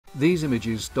These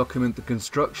images document the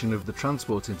construction of the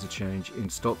transport interchange in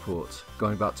Stockport,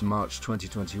 going back to March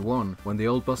 2021 when the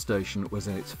old bus station was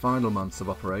in its final months of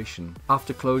operation.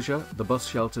 After closure, the bus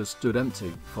shelter stood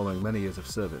empty following many years of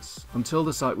service, until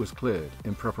the site was cleared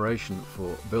in preparation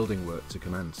for building work to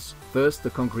commence. First, the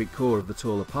concrete core of the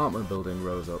tall apartment building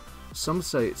rose up. Some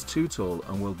say it's too tall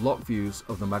and will block views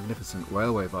of the magnificent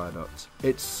Railway Viaduct.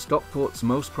 It's Stockport's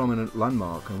most prominent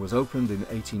landmark and was opened in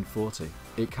 1840.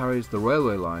 It carries the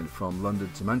railway line from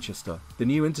London to Manchester. The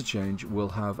new interchange will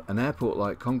have an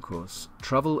airport-like concourse,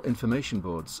 travel information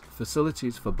boards,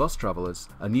 facilities for bus travellers,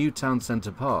 a new town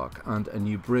centre park and a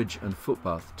new bridge and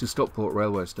footpath to Stockport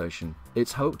railway station.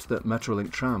 It's hoped that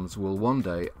Metrolink trams will one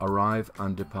day arrive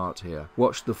and depart here.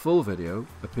 Watch the full video,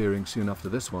 appearing soon after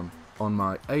this one, on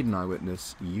my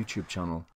AidanEyewitness YouTube channel.